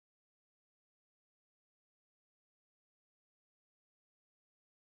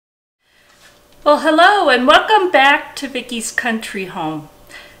Well, hello and welcome back to Vickie's Country Home.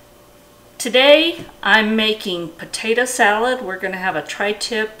 Today I'm making potato salad. We're going to have a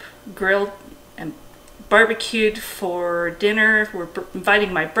tri-tip grilled and barbecued for dinner. We're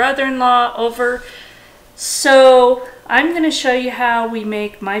inviting my brother-in-law over. So I'm going to show you how we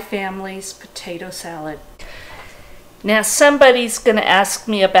make my family's potato salad. Now somebody's going to ask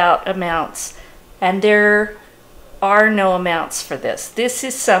me about amounts, and there are no amounts for this. This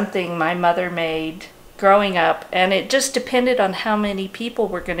is something my mother made growing up, and it just depended on how many people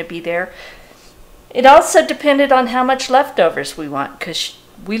were going to be there. It also depended on how much leftovers we want, because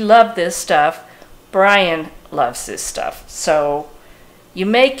we love this stuff. Brian loves this stuff. So you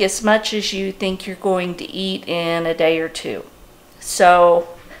make as much as you think you're going to eat in a day or two. So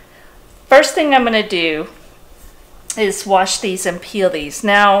first thing I'm going to do is wash these and peel these.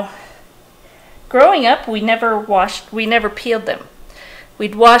 Now, growing up, we never peeled them.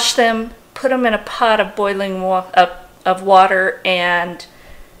 We'd wash them, put them in a pot of boiling water, and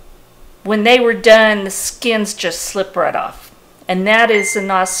when they were done, the skins just slip right off. And that is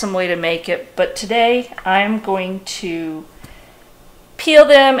an awesome way to make it. But today, I'm going to peel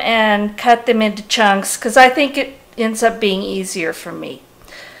them and cut them into chunks because I think it ends up being easier for me.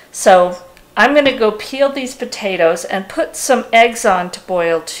 So I'm going to go peel these potatoes and put some eggs on to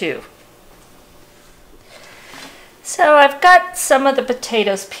boil too. So I've got some of the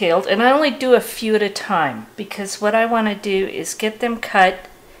potatoes peeled, and I only do a few at a time because what I want to do is get them cut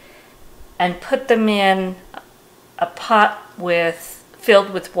and put them in a pot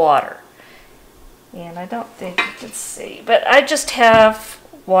filled with water. And I don't think you can see, but I just have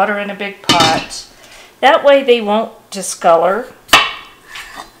water in a big pot. That way they won't discolor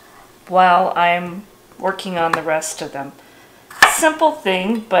while I'm working on the rest of them. Simple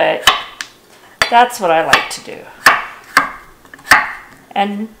thing, but that's what I like to do.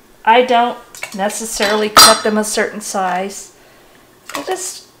 And I don't necessarily cut them a certain size. I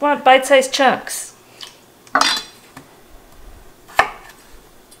just want bite-sized chunks.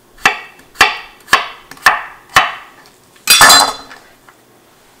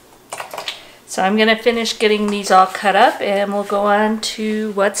 So I'm going to finish getting these all cut up and we'll go on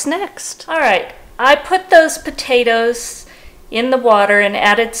to what's next. Alright, I put those potatoes in the water and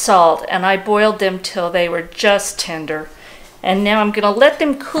added salt, and I boiled them till they were just tender. And now I'm going to let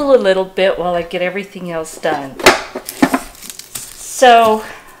them cool a little bit while I get everything else done. So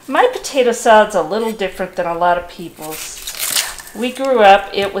my potato salad's a little different than a lot of people's. We grew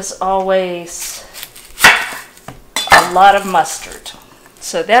up, it was always a lot of mustard.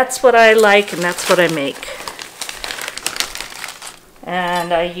 So that's what I like and that's what I make.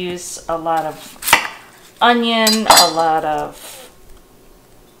 And I use a lot of onion, a lot of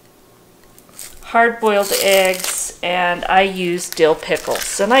hard-boiled eggs, and I use dill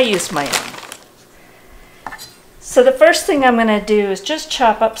pickles, and I use my own. So the first thing I'm going to do is just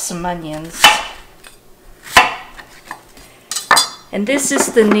chop up some onions. And this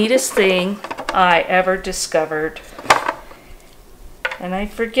is the neatest thing I ever discovered. And I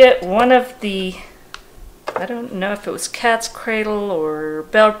forget one of the, I don't know if it was Cat's Cradle or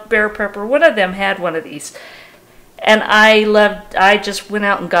Bear Pepper, one of them had one of these. And I just went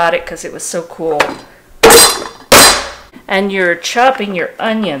out and got it because it was so cool. And you're chopping your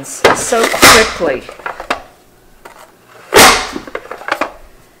onions so quickly.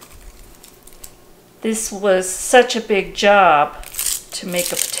 This was such a big job to make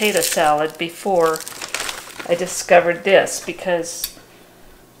a potato salad before I discovered this, because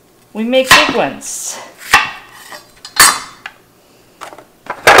we make big ones.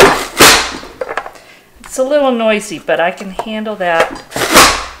 It's a little noisy, but I can handle that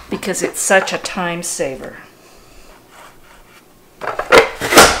because it's such a time saver.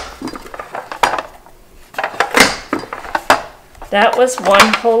 That was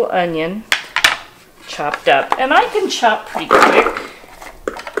one whole onion chopped up, and I can chop pretty quick,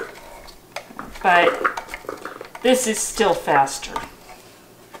 but this is still faster.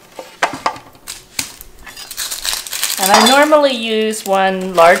 And I normally use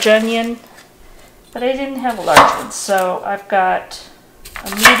one large onion, but I didn't have a large one, so I've got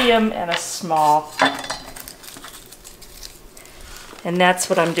a medium and a small. And that's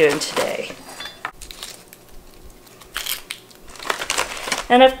what I'm doing today.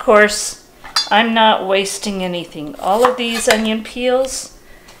 And of course, I'm not wasting anything. All of these onion peels,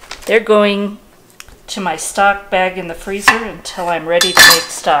 they're going to my stock bag in the freezer until I'm ready to make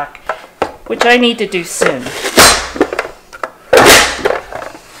stock, which I need to do soon.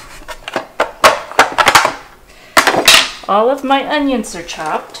 All of my onions are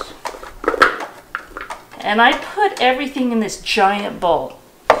chopped, and I put everything in this giant bowl.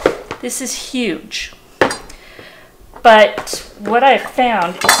 This is huge. But what I've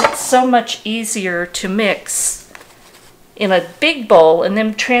found is it's so much easier to mix in a big bowl and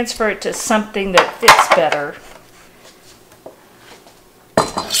then transfer it to something that fits better.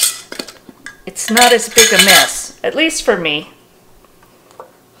 It's not as big a mess, at least for me.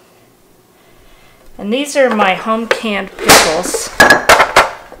 And these are my home canned pickles.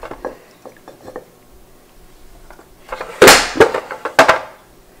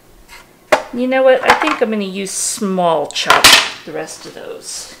 You know what? I think I'm going to use small chop the rest of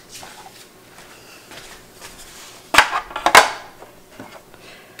those.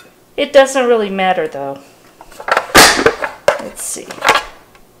 It doesn't really matter though. Let's see.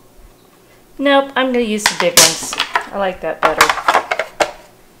 Nope, I'm going to use the big ones. I like that better.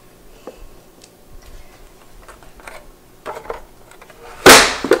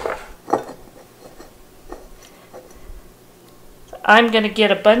 I'm going to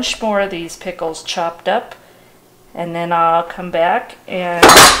get a bunch more of these pickles chopped up, and then I'll come back and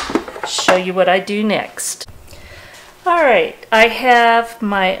show you what I do next. Alright, I have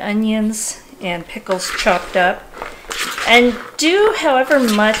my onions and pickles chopped up, and do however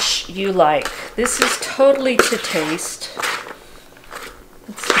much you like. This is totally to taste.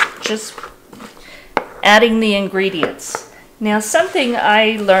 It's just adding the ingredients. Now, something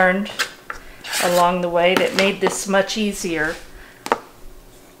I learned along the way that made this much easier,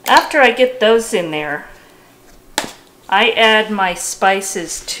 after I get those in there, I add my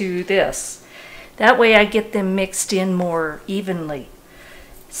spices to this. That way I get them mixed in more evenly.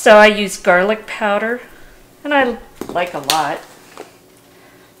 So I use garlic powder, and I like a lot.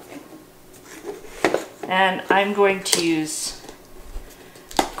 And I'm going to use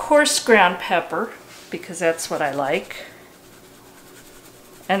coarse ground pepper, because that's what I like.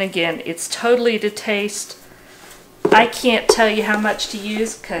 And again, it's totally to taste. I can't tell you how much to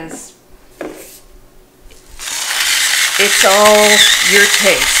use because it's all your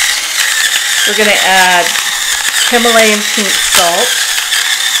taste. We're going to add Himalayan pink salt.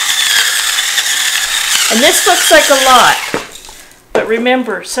 And this looks like a lot, but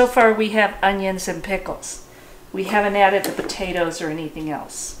remember, so far we have onions and pickles. We haven't added the potatoes or anything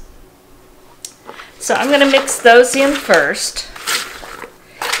else. So I'm going to mix those in first.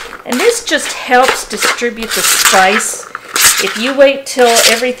 And this just helps distribute the spice. If you wait till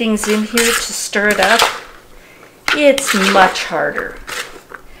everything's in here to stir it up, it's much harder.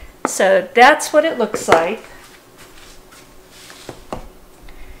 So that's what it looks like.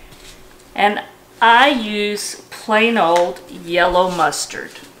 And I use plain old yellow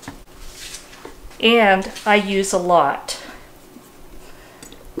mustard. And I use a lot.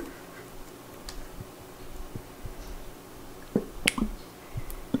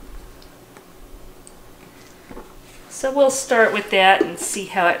 So we'll start with that and see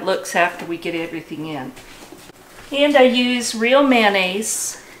how it looks after we get everything in. And I use real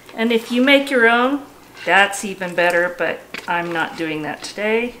mayonnaise, and if you make your own, that's even better, but I'm not doing that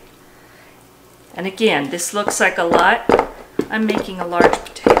today. And again, this looks like a lot. I'm making a large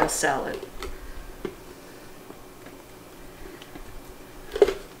potato salad.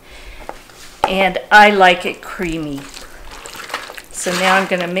 And I like it creamy. So now I'm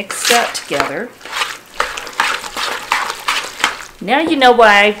going to mix that together. Now you know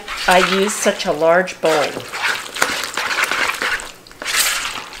why I use such a large bowl.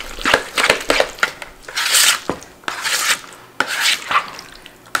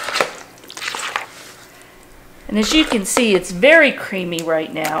 And as you can see, it's very creamy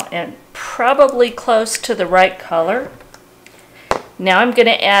right now and probably close to the right color. Now I'm going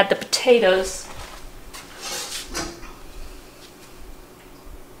to add the potatoes.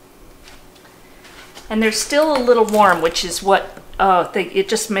 And they're still a little warm, which is what, it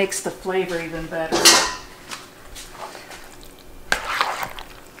just makes the flavor even better.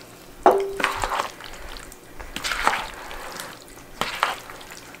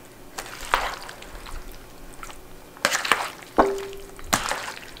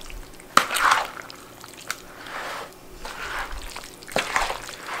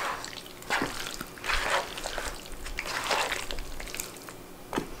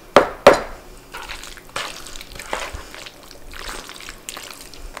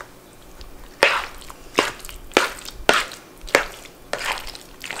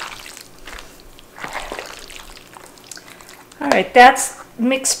 Alright, that's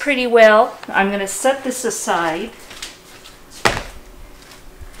mixed pretty well. I'm going to set this aside.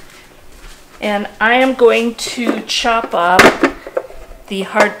 And I am going to chop up the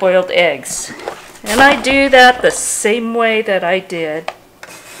hard-boiled eggs. And I do that the same way that I did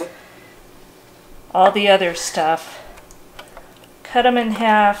all the other stuff. Cut them in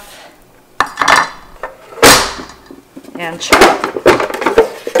half. and chop.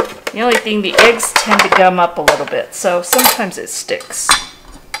 The only thing, the eggs tend to gum up a little bit, so sometimes it sticks.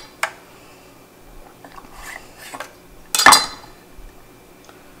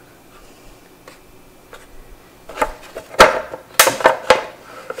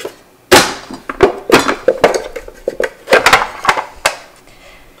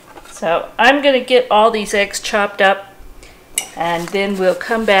 So I'm going to get all these eggs chopped up, and then we'll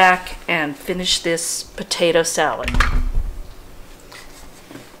come back and finish this potato salad.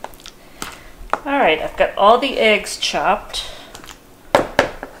 All right, I've got all the eggs chopped.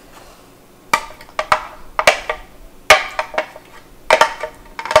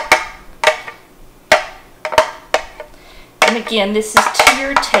 And again, this is to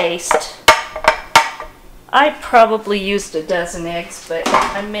your taste. I probably used a dozen eggs, but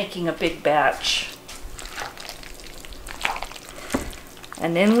I'm making a big batch.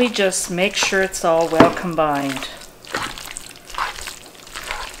 And then we just make sure it's all well combined.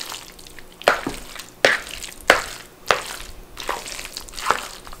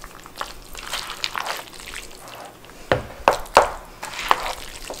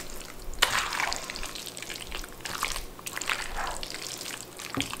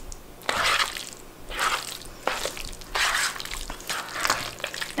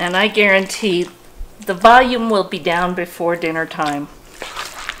 And I guarantee the volume will be down before dinner time.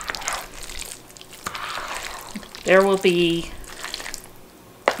 There will be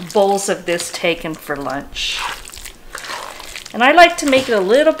bowls of this taken for lunch. And I like to make it a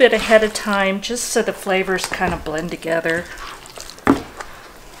little bit ahead of time just so the flavors kind of blend together.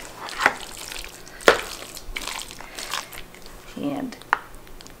 And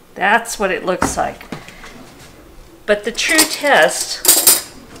that's what it looks like. But the true test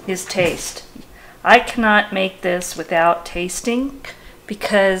is taste. I cannot make this without tasting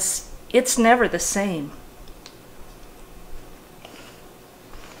because it's never the same.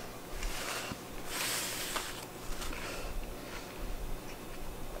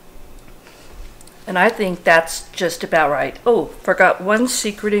 And I think that's just about right. Oh, forgot one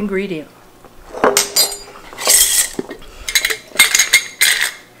secret ingredient.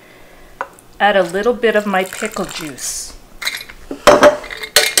 Add a little bit of my pickle juice.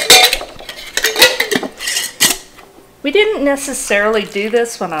 We didn't necessarily do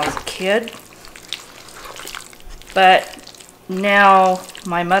this when I was a kid, but now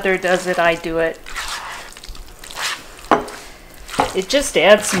my mother does it, I do it. It just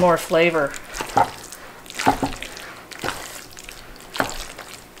adds some more flavor.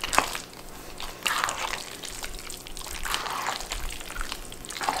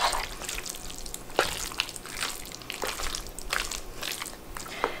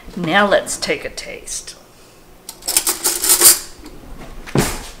 Now let's take a taste.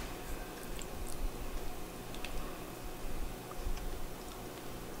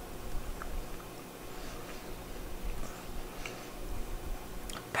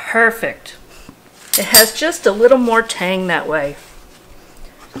 Perfect. It has just a little more tang that way.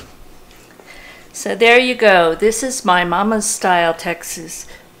 So there you go. This is my mama's style Texas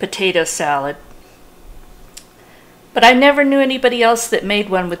potato salad. But I never knew anybody else that made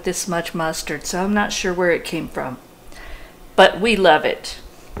one with this much mustard, so I'm not sure where it came from. But we love it.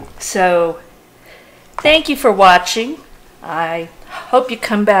 So thank you for watching. I hope you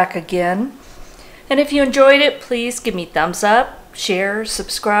come back again. And if you enjoyed it, please give me thumbs up, share,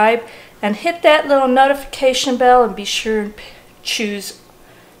 subscribe, and hit that little notification bell and be sure and choose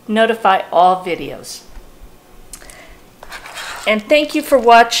notify all videos. And thank you for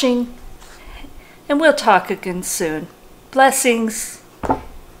watching, and we'll talk again soon. Blessings.